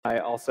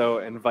also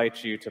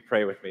invite you to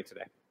pray with me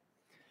today.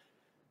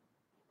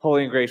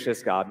 Holy and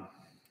gracious God,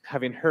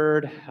 having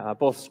heard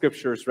both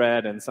scriptures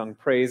read and sung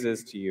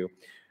praises to you,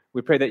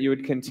 we pray that you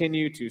would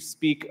continue to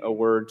speak a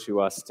word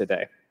to us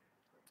today,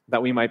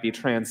 that we might be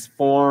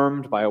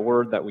transformed by a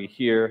word that we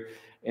hear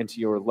into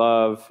your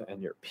love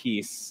and your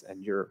peace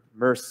and your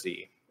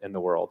mercy in the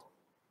world.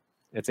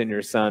 It's in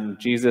your Son,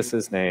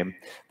 Jesus' name,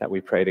 that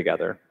we pray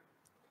together.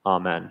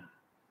 Amen.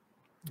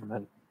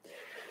 Amen.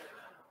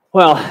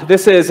 Well,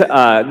 this is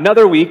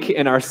another week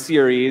in our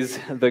series,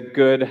 The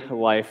Good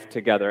Life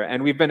Together.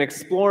 And we've been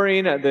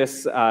exploring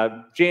this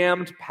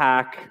jammed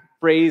pack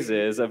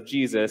phrases of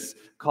Jesus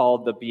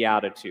called the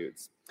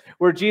Beatitudes,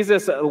 where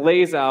Jesus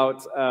lays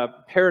out a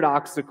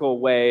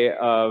paradoxical way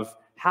of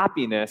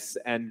happiness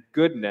and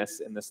goodness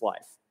in this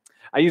life.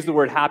 I use the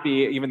word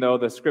happy, even though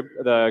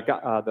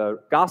the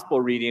gospel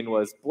reading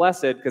was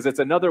blessed, because it's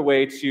another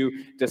way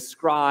to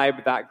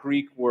describe that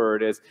Greek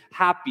word as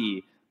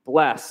happy,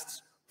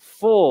 blessed,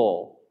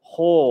 full,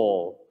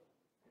 whole.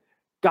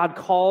 God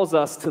calls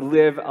us to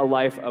live a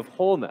life of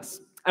wholeness.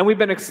 And we've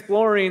been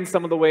exploring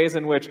some of the ways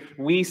in which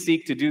we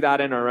seek to do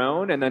that in our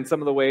own, and then some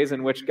of the ways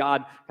in which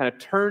God kind of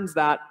turns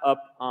that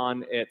up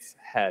on its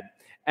head.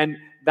 And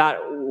that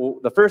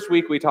the first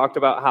week we talked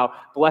about how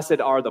blessed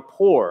are the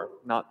poor,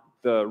 not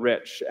the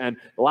rich. And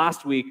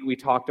last week we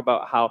talked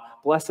about how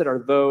blessed are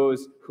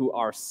those who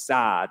are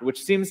sad,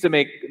 which seems to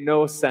make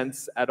no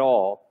sense at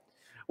all.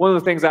 One of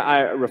the things that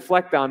I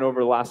reflect on over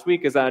the last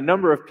week is that a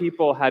number of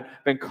people had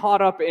been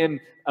caught up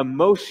in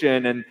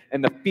emotion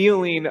and the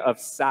feeling of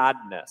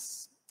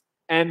sadness.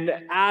 And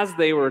as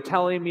they were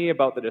telling me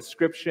about the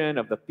description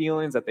of the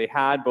feelings that they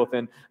had, both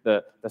in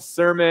the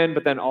sermon,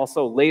 but then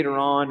also later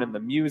on in the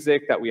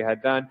music that we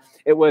had done,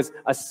 it was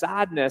a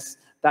sadness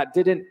that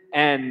didn't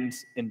end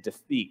in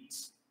defeat.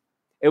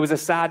 It was a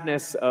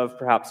sadness of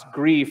perhaps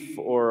grief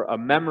or a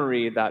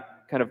memory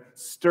that kind of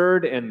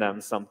stirred in them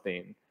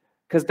something.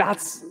 Because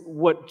that's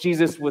what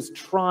Jesus was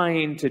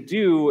trying to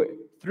do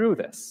through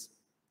this.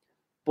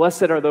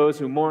 Blessed are those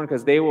who mourn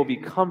because they will be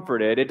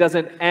comforted. It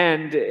doesn't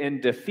end in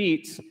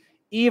defeat,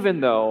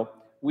 even though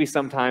we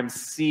sometimes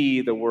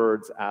see the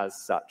words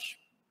as such.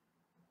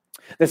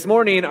 This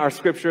morning, our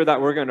scripture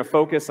that we're going to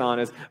focus on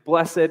is,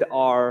 blessed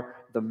are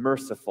the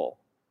merciful,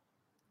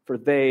 for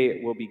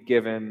they will be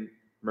given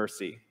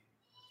mercy.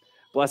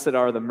 Blessed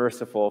are the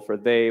merciful, for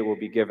they will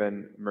be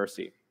given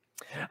mercy.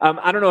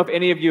 I don't know if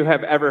any of you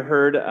have ever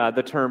heard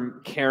the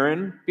term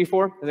Karen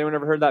before. Has anyone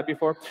ever heard that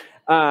before?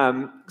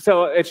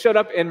 So it showed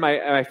up in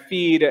my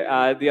feed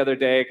the other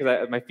day,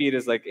 because my feed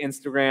is like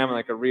Instagram and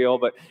like a reel,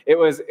 but it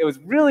was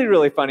really,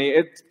 really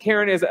funny.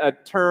 Karen is a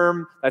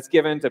term that's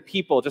given to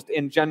people just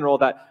in general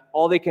that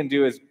all they can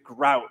do is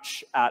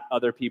grouch at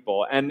other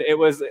people. And it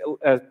was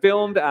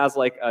filmed as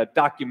like a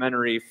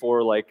documentary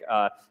for like,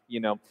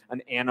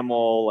 an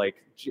animal, like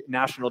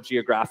National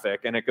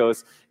Geographic. And it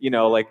goes,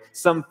 like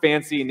some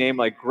fancy name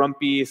like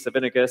Grumpy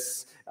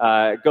Savinicus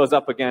goes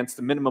up against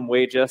minimum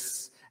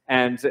wages.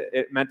 And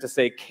it meant to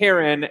say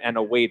Karen and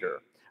a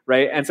waiter,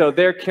 right? And so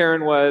there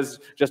Karen was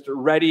just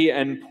ready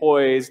and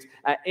poised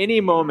at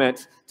any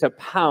moment to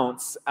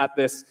pounce at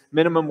this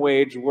minimum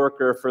wage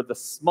worker for the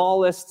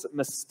smallest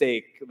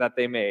mistake that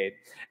they made.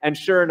 And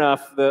sure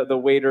enough, the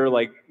waiter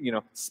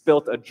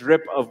spilt a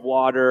drip of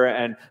water,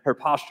 and her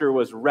posture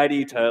was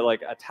ready to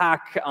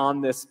attack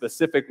on this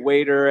specific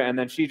waiter. And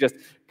then she just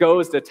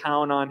goes to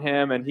town on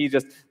him, and he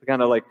just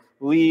kind of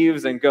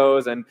leaves and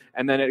goes, and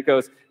then it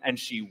goes, and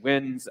she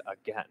wins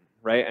again,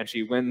 right? And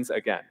she wins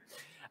again.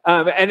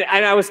 And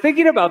I was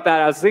thinking about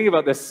that. I was thinking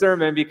about this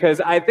sermon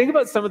because I think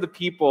about some of the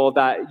people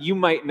that you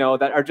might know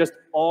that are just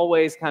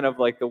always kind of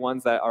like the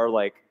ones that are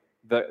like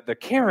the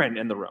Karen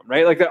in the room,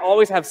 right? Like they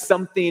always have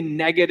something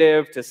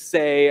negative to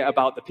say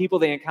about the people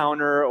they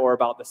encounter or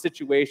about the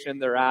situation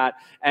they're at.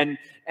 And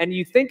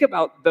you think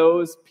about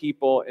those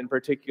people in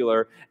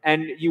particular,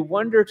 and you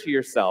wonder to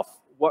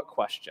yourself, what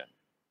question?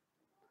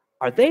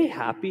 Are they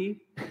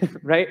happy,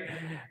 right?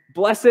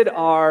 Blessed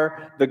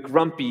are the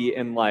grumpy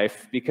in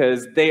life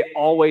because they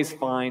always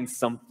find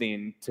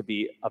something to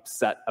be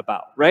upset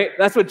about, right?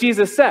 That's what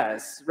Jesus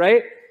says,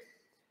 right?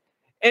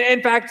 And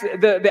in fact,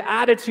 the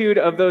attitude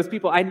of those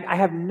people, I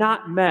have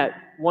not met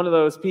one of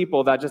those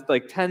people that just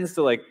tends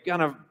to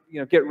kind of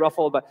get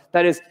ruffled, but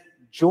that is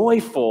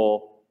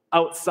joyful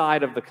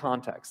outside of the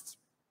context.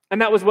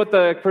 And that was what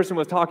the person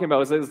was talking about,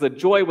 was the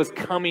joy was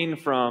coming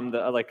from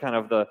the kind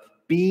of the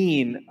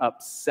being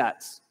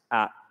upset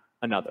at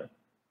another.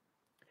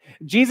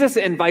 Jesus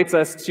invites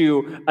us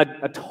to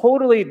a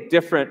totally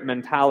different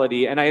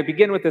mentality, and I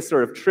begin with this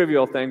sort of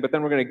trivial thing, but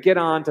then we're going to get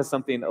on to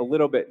something a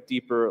little bit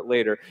deeper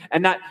later,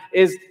 and that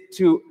is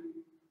to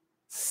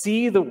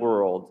see the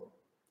world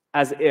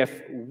as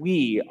if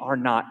we are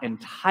not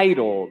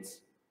entitled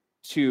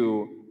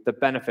to the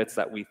benefits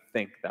that we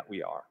think that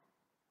we are.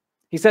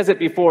 He says it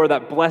before,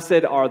 that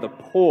blessed are the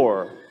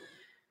poor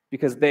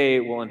because they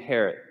will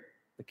inherit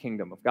the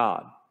kingdom of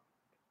God.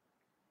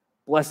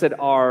 Blessed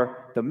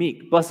are the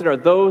meek. Blessed are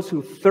those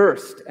who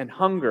thirst and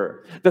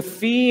hunger. The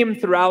theme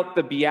throughout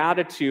the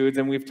Beatitudes,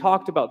 and we've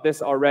talked about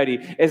this already,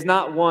 is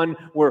not one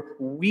where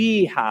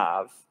we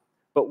have,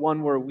 but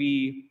one where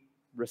we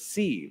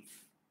receive.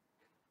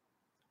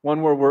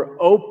 One where we're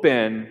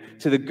open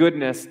to the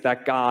goodness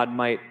that God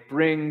might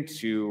bring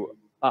to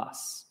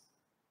us.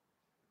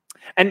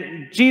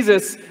 And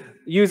Jesus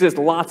uses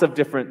lots of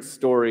different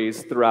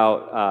stories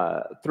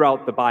throughout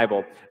the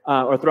Bible,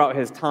 or throughout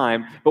his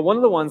time. But one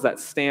of the ones that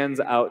stands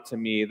out to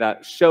me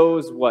that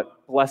shows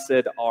what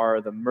blessed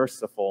are the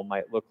merciful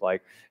might look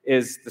like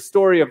is the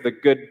story of the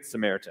Good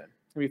Samaritan.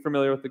 Are you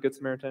familiar with the Good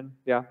Samaritan?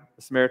 Yeah,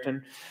 the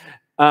Samaritan.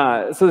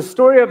 So the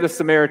story of the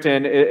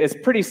Samaritan is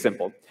pretty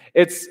simple.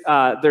 It's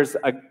there's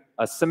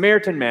a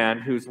Samaritan man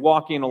who's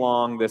walking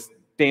along this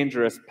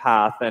dangerous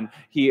path, and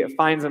he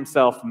finds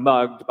himself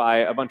mugged by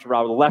a bunch of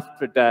robbers, left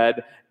for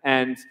dead,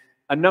 and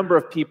a number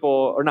of people,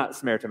 or not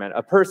Samaritan man,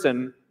 a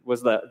person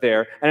was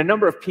there, and a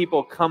number of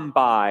people come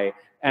by,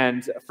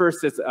 and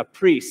first it's a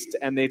priest,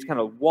 and they kind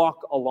of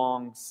walk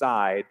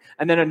alongside,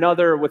 and then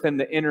another within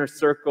the inner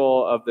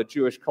circle of the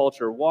Jewish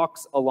culture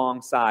walks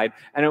alongside,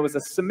 and it was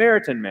a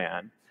Samaritan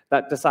man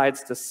that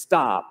decides to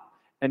stop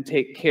and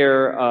take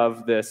care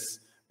of this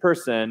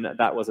person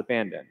that was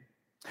abandoned.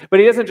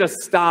 But he doesn't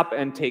just stop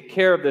and take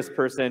care of this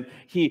person.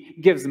 He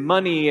gives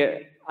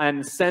money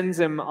and sends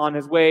him on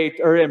his way,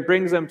 and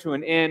brings him to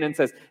an inn and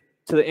says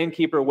to the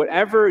innkeeper,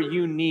 whatever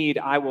you need,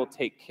 I will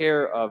take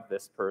care of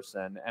this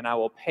person, and I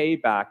will pay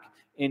back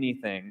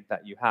anything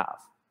that you have.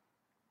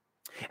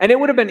 And it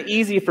would have been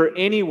easy for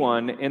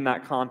anyone in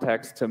that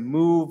context to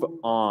move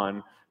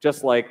on,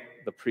 just like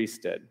the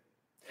priest did.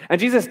 And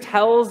Jesus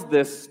tells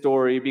this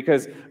story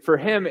because for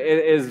him it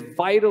is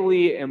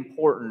vitally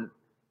important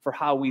for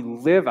how we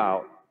live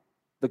out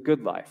the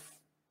good life.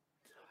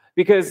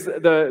 Because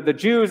the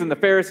Jews and the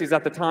Pharisees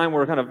at the time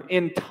were kind of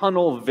in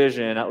tunnel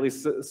vision, at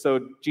least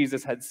so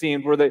Jesus had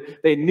seen, where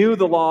they knew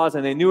the laws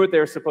and they knew what they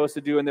were supposed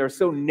to do, and they were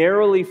so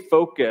narrowly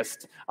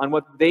focused on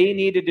what they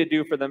needed to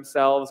do for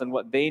themselves and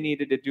what they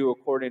needed to do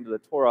according to the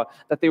Torah,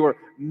 that they were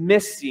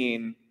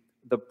missing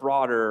the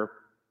broader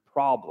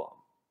problem.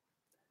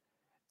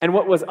 And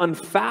what was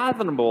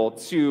unfathomable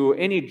to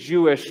any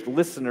Jewish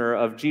listener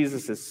of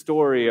Jesus'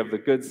 story of the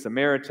Good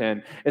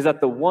Samaritan is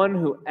that the one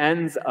who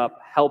ends up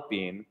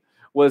helping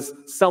was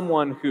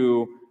someone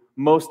who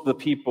most of the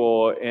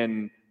people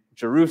in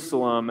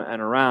Jerusalem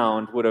and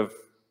around would have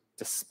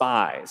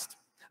despised.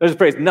 There's a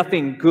phrase,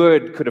 nothing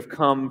good could have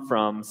come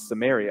from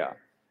Samaria,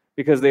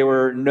 because they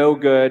were no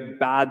good,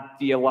 bad,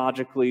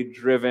 theologically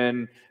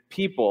driven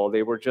people.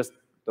 They were just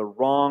the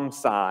wrong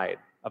side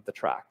of the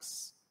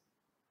tracks.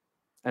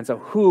 And so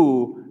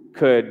who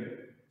could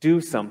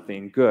do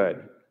something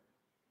good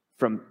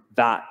from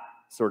that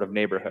sort of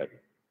neighborhood?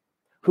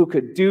 Who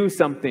could do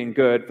something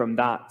good from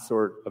that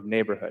sort of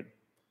neighborhood?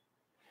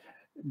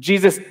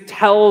 Jesus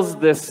tells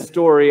this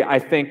story, I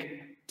think,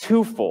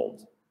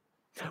 twofold.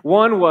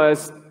 One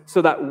was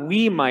so that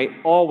we might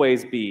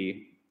always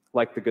be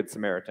like the Good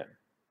Samaritan,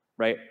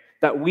 right?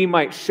 That we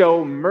might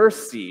show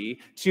mercy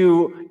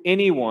to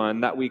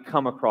anyone that we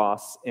come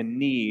across in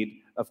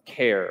need of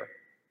care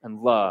and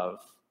love,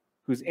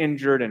 who's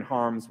injured in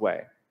harm's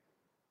way.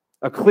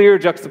 A clear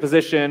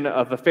juxtaposition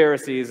of the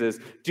Pharisees is,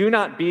 do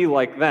not be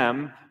like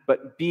them,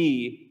 but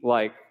be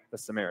like the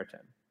Samaritan.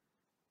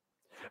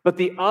 But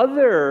the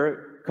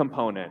other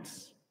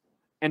component,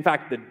 in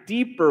fact, the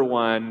deeper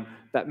one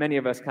that many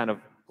of us kind of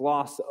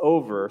gloss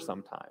over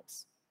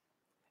sometimes,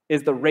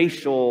 is the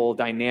racial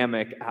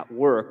dynamic at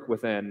work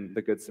within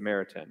the Good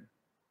Samaritan.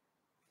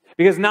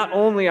 Because not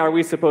only are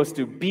we supposed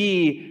to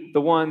be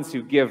the ones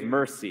who give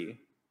mercy,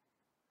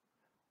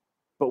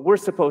 but we're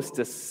supposed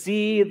to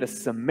see the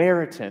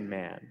Samaritan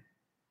man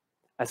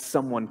as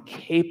someone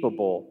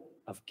capable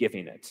of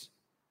giving it.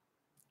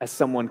 As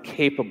someone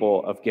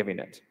capable of giving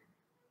it.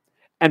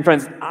 And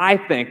friends, I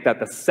think that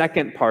the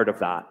second part of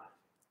that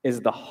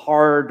is the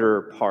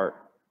harder part.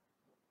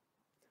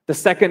 The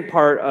second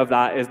part of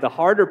that is the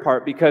harder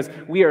part because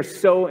we are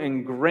so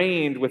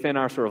ingrained within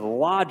our sort of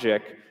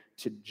logic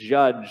to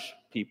judge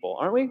people,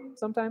 aren't we,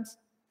 sometimes?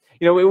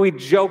 You know, we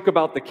joke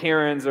about the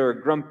Karens are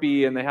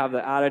grumpy and they have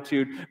the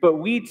attitude, but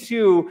we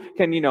too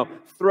can,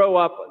 throw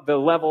up the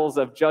levels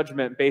of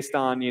judgment based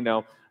on,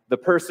 the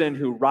person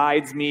who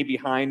rides me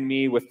behind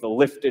me with the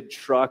lifted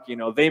truck.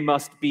 They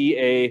must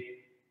be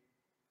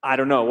I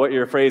don't know what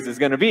your phrase is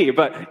going to be,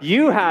 but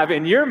you have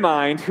in your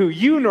mind who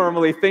you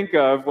normally think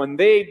of when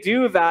they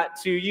do that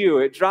to you.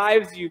 It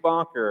drives you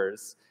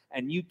bonkers,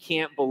 and you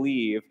can't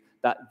believe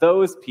that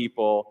those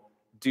people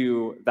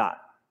do that.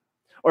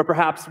 Or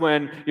perhaps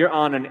when you're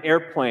on an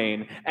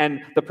airplane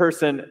and the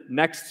person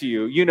next to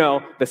you,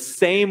 the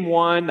same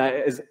one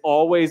that is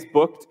always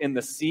booked in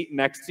the seat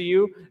next to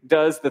you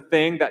does the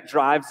thing that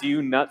drives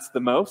you nuts the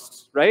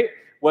most, right?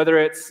 Whether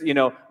it's,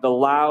 the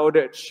loud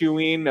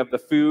chewing of the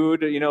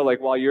food,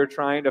 like while you're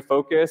trying to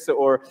focus,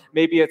 or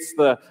maybe it's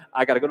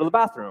I got to go to the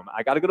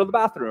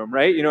bathroom,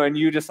 right? And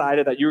you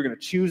decided that you were going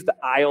to choose the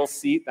aisle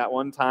seat that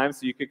one time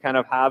so you could kind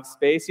of have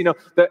space.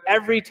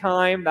 Every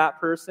time that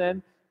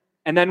person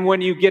And then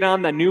when you get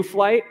on the new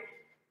flight,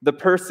 the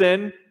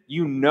person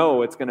you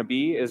know is going to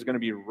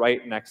be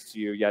right next to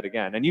you yet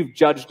again. And you've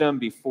judged them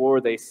before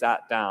they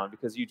sat down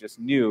because you just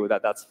knew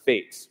that that's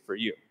fate for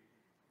you.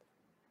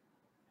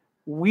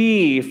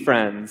 We,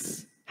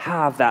 friends,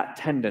 have that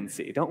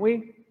tendency, don't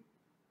we?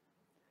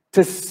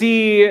 To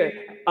see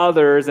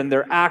others and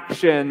their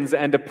actions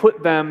and to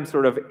put them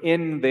sort of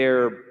in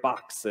their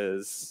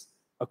boxes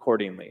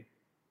accordingly.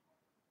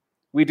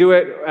 We do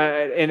it,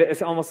 and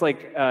it's almost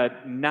like a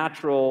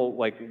natural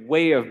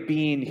way of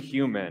being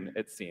human,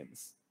 it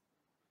seems.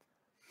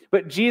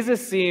 But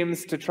Jesus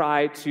seems to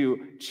try to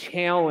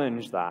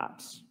challenge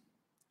that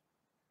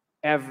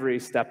every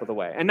step of the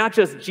way. And not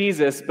just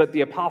Jesus, but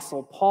the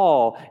Apostle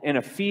Paul in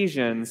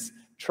Ephesians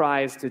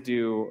tries to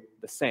do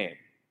the same.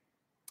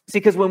 See,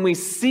 because when we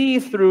see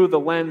through the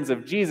lens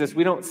of Jesus,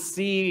 we don't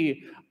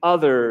see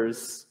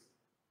others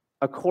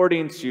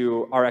according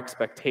to our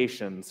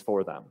expectations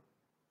for them.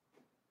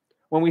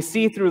 When we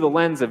see through the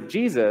lens of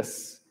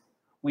Jesus,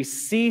 we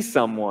see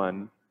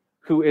someone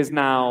who is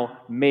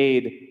now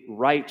made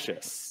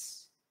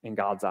righteous in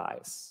God's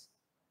eyes,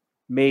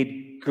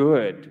 made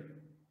good,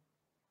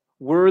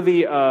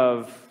 worthy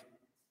of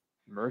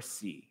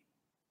mercy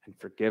and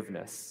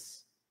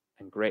forgiveness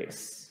and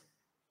grace.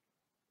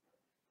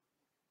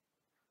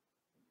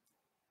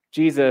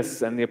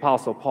 Jesus and the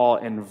Apostle Paul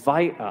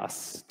invite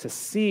us to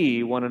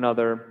see one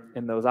another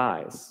in those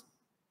eyes.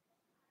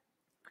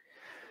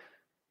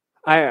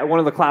 One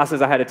of the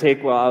classes I had to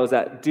take while I was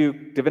at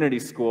Duke Divinity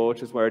School,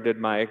 which is where I did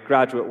my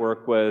graduate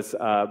work, was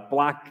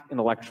Black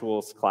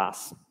Intellectuals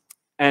class.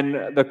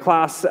 And the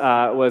class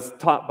was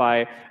taught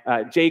by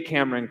J.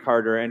 Cameron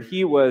Carter, and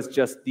he was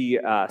just the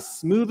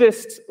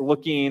smoothest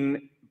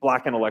looking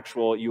Black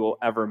intellectual you will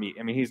ever meet.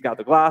 I mean, he's got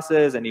the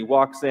glasses, and he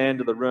walks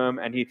into the room,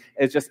 and he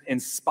is just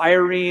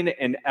inspiring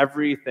in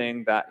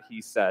everything that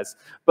he says.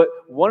 But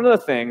one of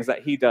the things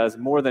that he does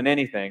more than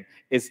anything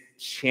is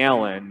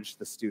challenge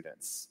the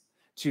students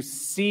to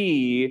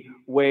see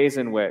ways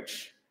in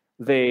which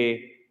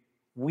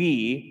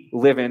we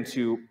live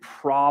into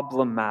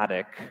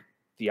problematic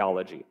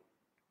theology.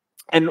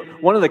 And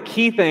one of the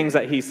key things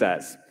that he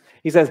says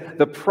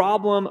the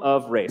problem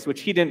of race,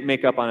 which he didn't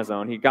make up on his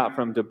own, he got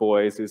from Du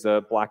Bois, who's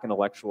a Black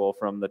intellectual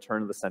from the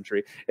turn of the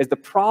century, is the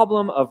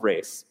problem of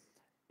race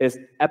is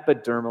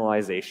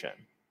epidermalization,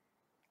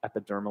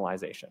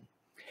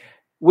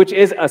 which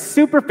is a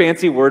super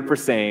fancy word for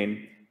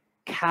saying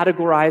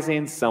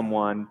categorizing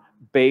someone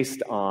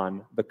based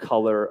on the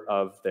color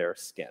of their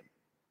skin.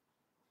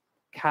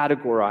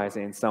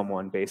 Categorizing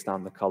someone based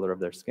on the color of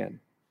their skin.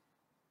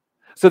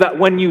 So that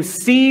when you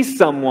see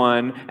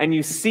someone and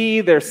you see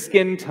their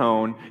skin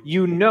tone,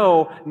 you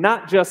know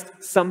not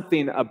just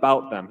something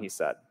about them, he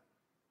said,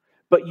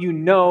 but you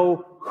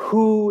know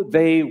who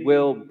they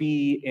will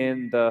be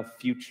in the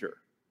future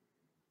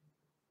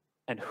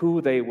and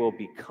who they will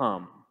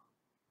become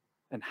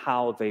and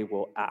how they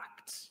will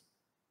act.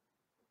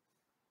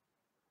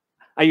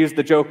 I use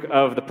the joke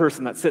of the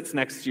person that sits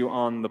next to you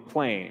on the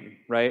plane,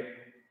 right?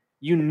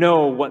 You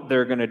know what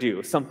they're going to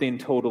do, something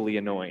totally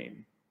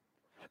annoying.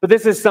 But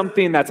this is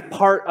something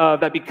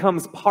that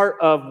becomes part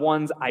of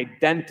one's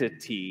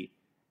identity.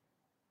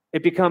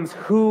 It becomes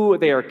who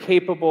they are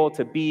capable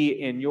to be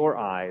in your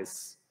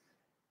eyes.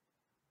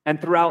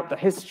 And throughout the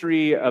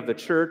history of the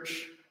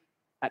church,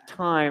 at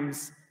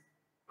times,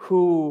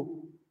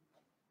 who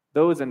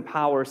those in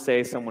power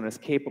say someone is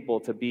capable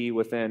to be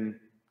within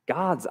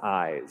God's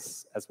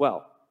eyes as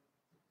well.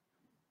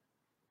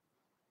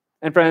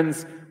 And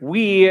friends,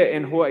 we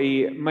in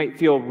Hawaii might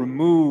feel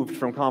removed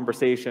from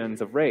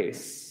conversations of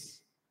race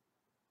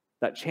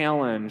that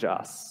challenge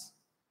us.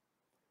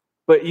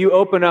 But you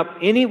open up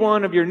any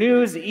one of your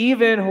news,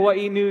 even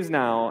Hawaii News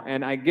Now,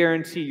 and I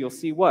guarantee you'll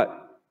see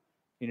what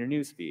in your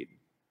news feed?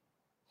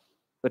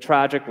 The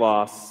tragic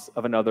loss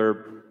of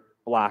another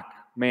Black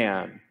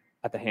man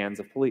at the hands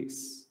of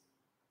police.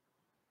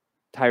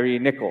 Tyre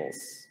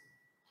Nichols.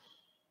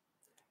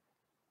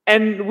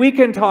 And we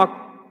can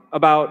talk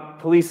about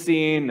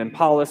policing and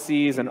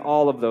policies and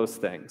all of those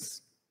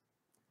things.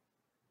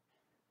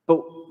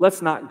 But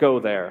let's not go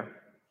there.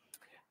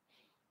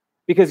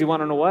 Because you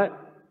want to know what?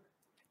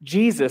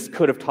 Jesus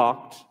could have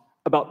talked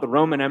about the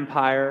Roman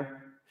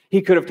Empire.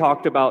 He could have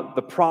talked about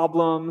the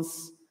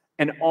problems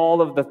and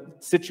all of the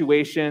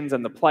situations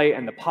and the plight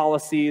and the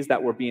policies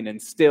that were being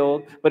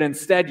instilled. But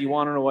instead, you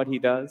want to know what he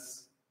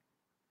does?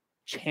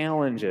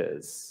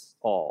 Challenges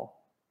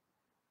all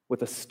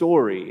with a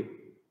story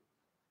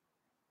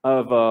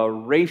of a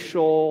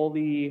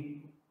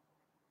racially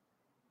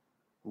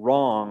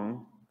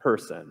wrong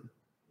person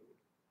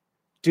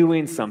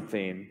doing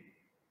something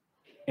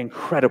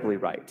incredibly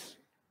right.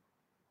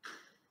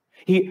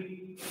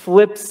 He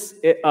flips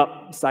it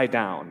upside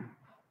down.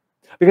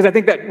 Because I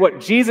think that what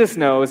Jesus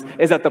knows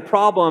is that the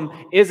problem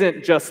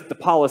isn't just the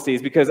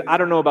policies, because I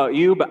don't know about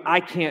you, but I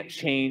can't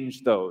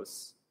change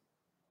those.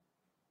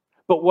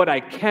 But what I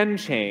can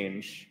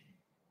change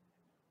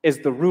is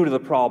the root of the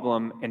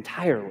problem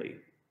entirely.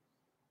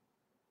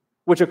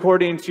 Which,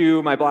 according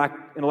to my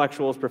Black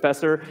intellectuals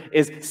professor,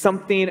 is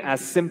something as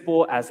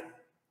simple as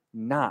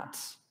not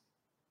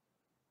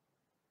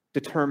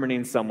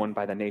determining someone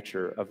by the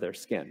nature of their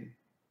skin.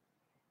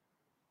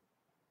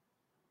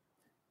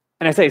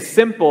 And I say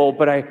simple,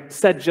 but I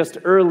said just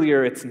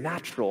earlier, it's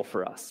natural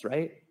for us,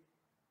 right?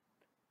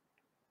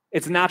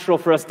 It's natural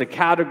for us to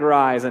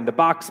categorize and to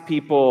box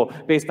people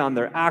based on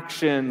their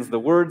actions, the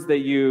words they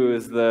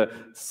use, the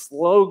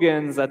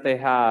slogans that they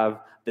have,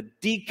 the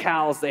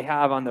decals they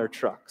have on their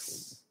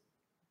trucks.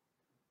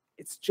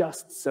 It's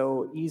just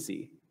so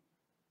easy.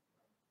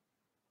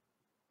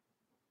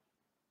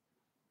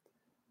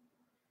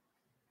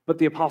 But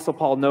the Apostle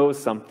Paul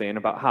knows something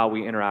about how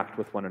we interact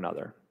with one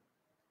another.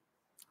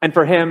 And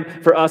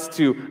for us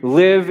to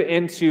live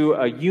into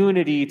a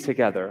unity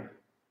together,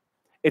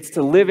 it's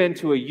to live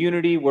into a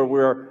unity where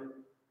we're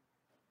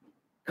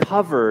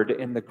covered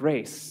in the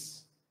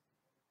grace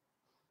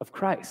of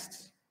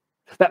Christ.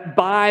 That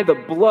by the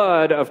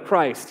blood of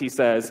Christ, he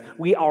says,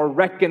 we are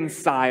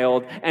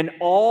reconciled, and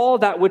all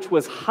that which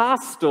was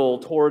hostile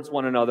towards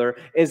one another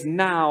is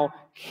now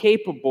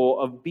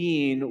capable of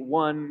being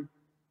one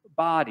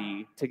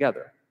body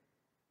together.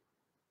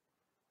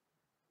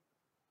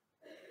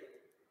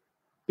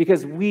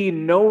 Because we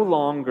no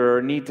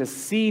longer need to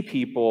see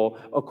people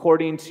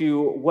according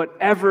to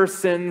whatever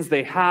sins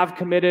they have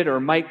committed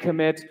or might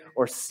commit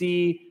or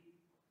see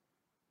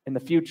in the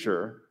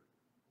future.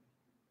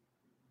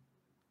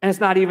 And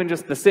it's not even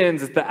just the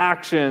sins, it's the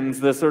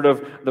actions, the sort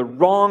of the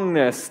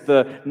wrongness,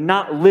 the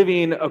not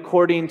living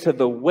according to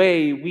the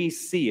way we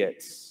see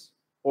it,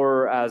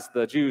 or as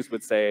the Jews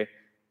would say,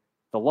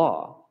 the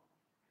law.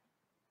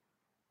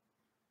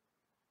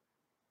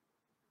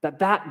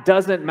 That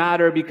doesn't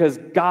matter because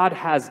God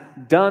has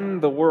done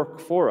the work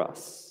for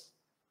us.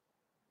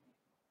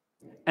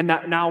 And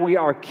that now we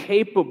are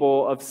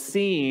capable of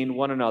seeing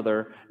one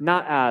another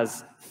not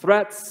as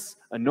threats,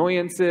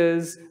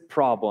 annoyances,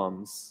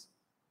 problems,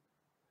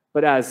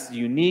 but as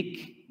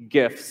unique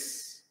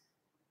gifts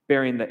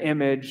bearing the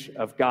image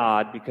of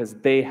God because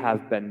they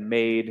have been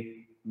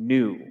made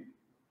new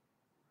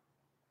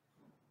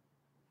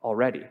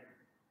already.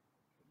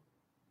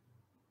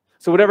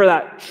 So whatever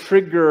that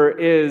trigger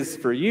is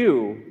for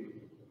you,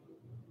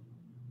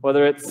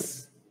 whether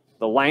it's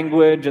the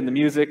language and the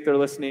music they're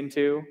listening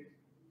to,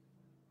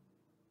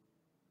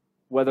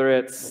 whether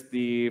it's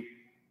the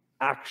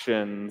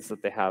actions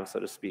that they have,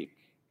 so to speak,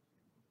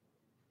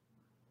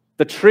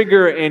 the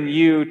trigger in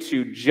you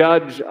to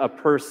judge a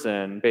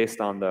person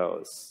based on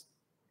those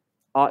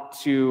ought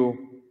to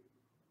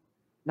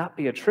not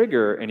be a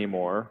trigger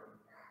anymore,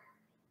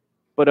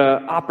 but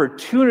an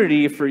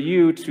opportunity for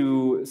you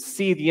to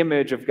see the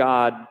image of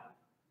God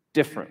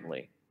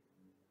differently,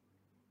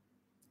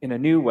 in a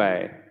new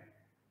way,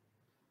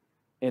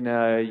 in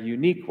a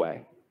unique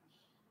way.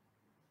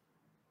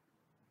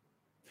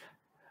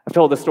 I've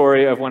told the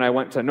story of when I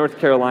went to North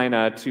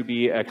Carolina to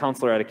be a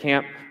counselor at a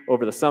camp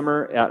over the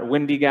summer at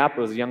Windy Gap.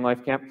 It was a Young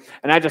Life camp.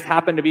 And I just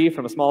happened to be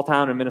from a small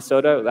town in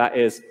Minnesota that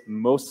is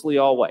mostly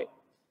all white.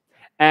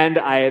 And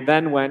I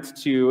then went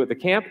to the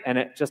camp, and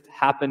it just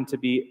happened to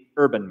be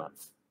Urban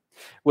Month,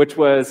 which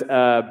was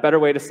a better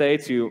way to say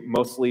to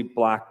mostly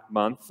Black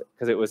Month,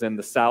 because it was in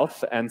the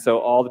South. And so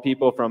all the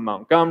people from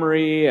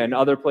Montgomery and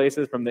other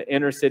places from the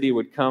inner city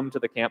would come to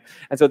the camp.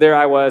 And so there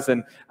I was,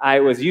 and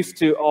I was used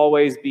to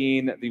always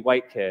being the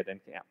white kid in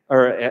camp,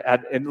 or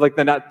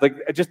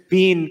just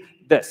being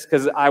this,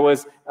 because I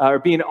was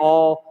being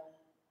all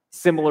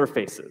similar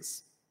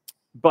faces.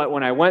 But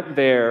when I went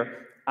there,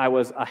 I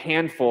was a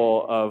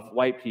handful of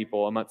white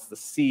people amongst the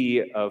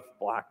sea of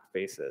Black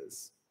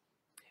faces.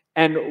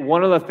 And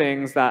one of the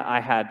things that I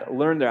had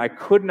learned there, I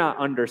could not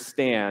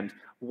understand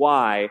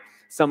why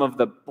some of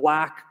the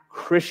Black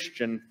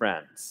Christian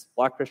friends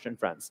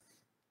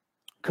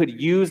could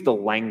use the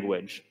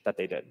language that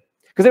they did.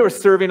 Because they were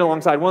serving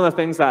alongside. One of the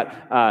things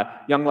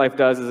that Young Life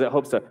does is it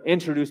hopes to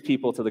introduce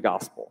people to the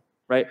gospel,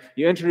 right?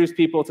 You introduce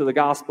people to the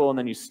gospel, and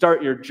then you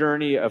start your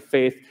journey of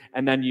faith,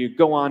 and then you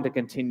go on to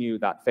continue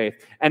that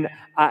faith. And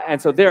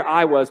so there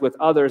I was with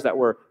others that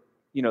were,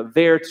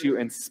 there to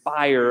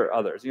inspire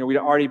others. We'd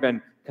already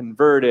been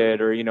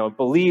converted or,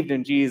 believed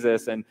in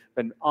Jesus and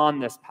been on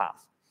this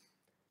path.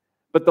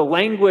 But the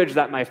language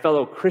that my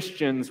fellow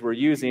Christians were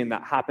using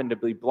that happened to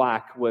be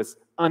Black was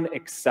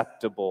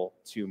unacceptable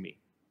to me.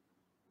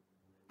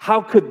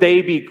 How could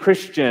they be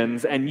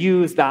Christians and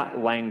use that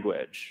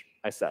language?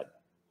 I said.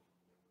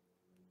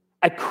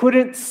 I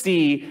couldn't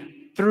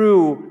see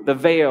through the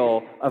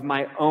veil of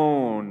my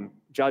own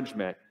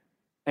judgment.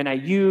 And I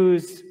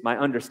used my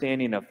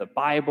understanding of the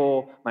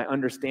Bible, my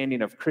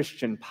understanding of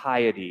Christian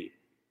piety,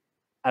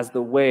 as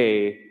the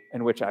way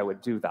in which I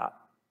would do that.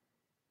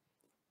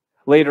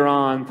 Later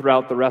on,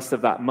 throughout the rest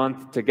of that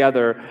month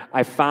together,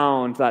 I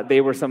found that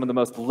they were some of the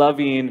most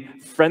loving,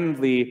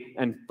 friendly,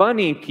 and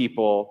funny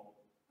people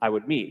I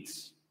would meet.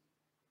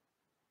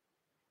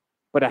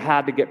 But I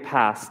had to get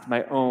past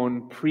my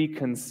own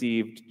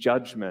preconceived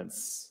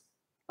judgments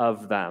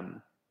of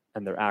them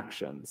and their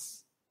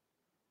actions.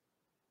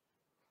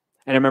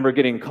 And I remember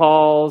getting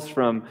calls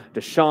from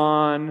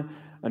Deshaun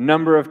a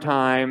number of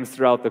times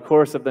throughout the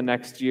course of the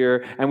next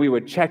year, and we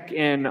would check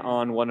in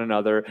on one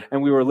another,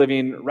 and we were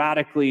living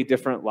radically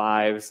different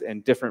lives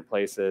in different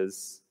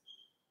places.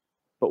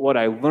 But what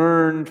I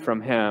learned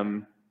from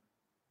him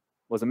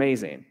was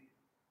amazing.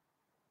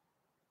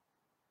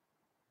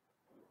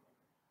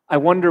 I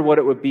wonder what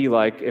it would be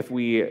like if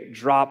we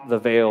dropped the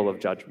veil of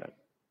judgment.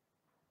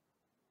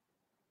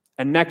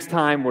 And next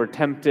time we're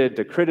tempted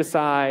to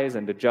criticize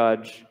and to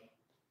judge,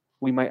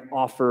 we might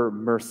offer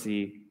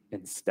mercy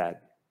instead.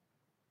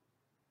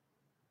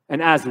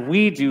 And as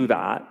we do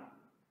that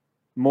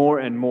more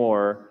and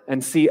more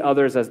and see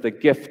others as the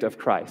gift of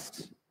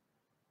Christ,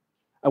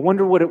 I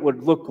wonder what it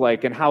would look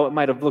like and how it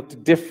might have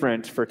looked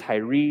different for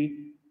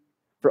Tyree,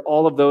 for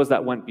all of those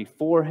that went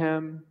before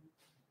him,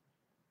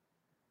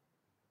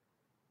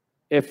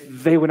 if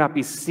they would not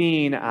be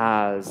seen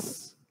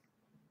as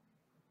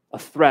a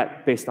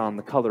threat based on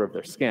the color of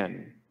their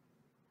skin.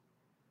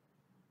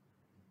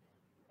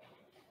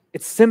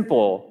 It's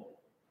simple,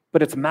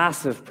 but it's a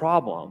massive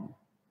problem.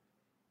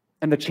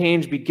 And the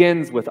change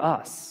begins with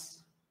us.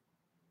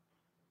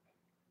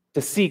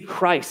 To see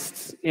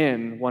Christ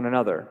in one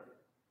another.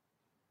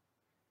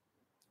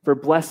 For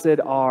blessed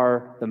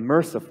are the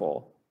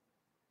merciful,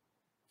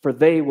 for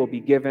they will be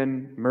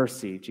given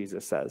mercy,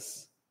 Jesus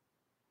says.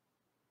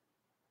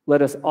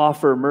 Let us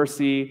offer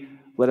mercy.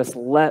 Let us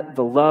let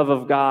the love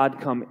of God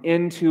come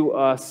into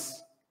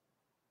us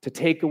to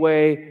take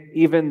away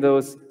even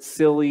those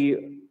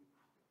silly,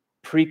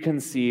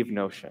 preconceived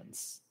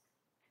notions.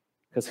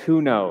 Because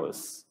who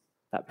knows,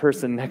 that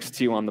person next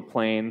to you on the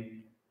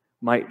plane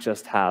might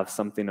just have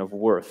something of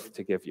worth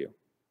to give you.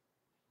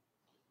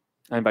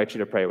 I invite you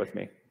to pray with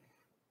me.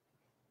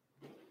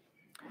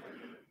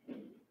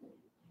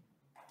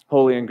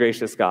 Holy and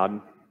gracious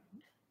God,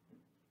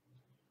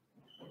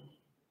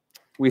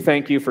 we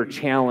thank you for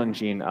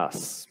challenging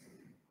us.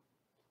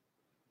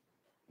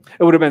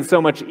 It would have been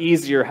so much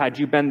easier had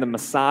you been the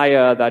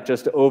Messiah that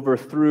just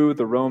overthrew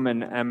the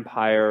Roman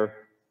Empire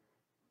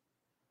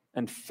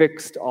and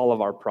fixed all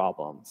of our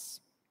problems.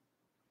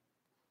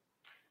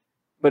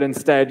 But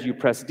instead, you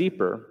press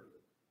deeper.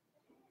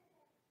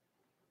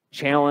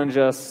 Challenge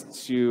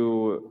us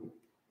to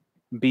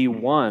be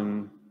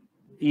one,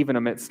 even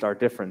amidst our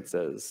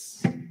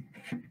differences.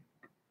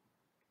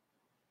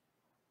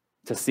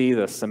 To see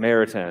the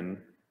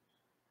Samaritan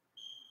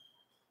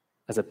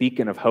as a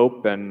beacon of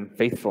hope and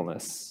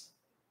faithfulness.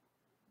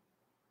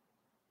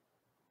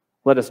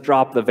 Let us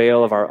drop the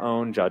veil of our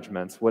own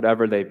judgments,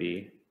 whatever they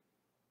be,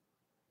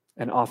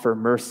 and offer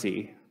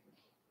mercy,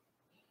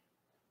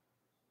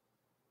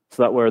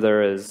 so that where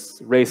there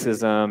is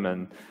racism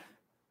and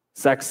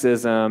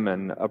sexism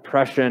and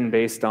oppression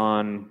based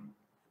on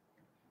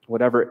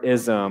whatever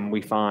ism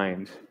we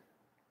find,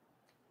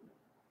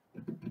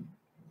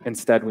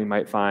 instead we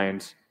might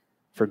find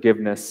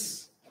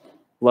forgiveness,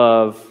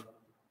 love,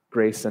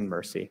 grace, and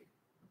mercy.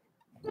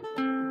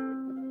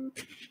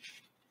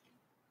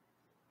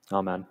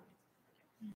 Amen.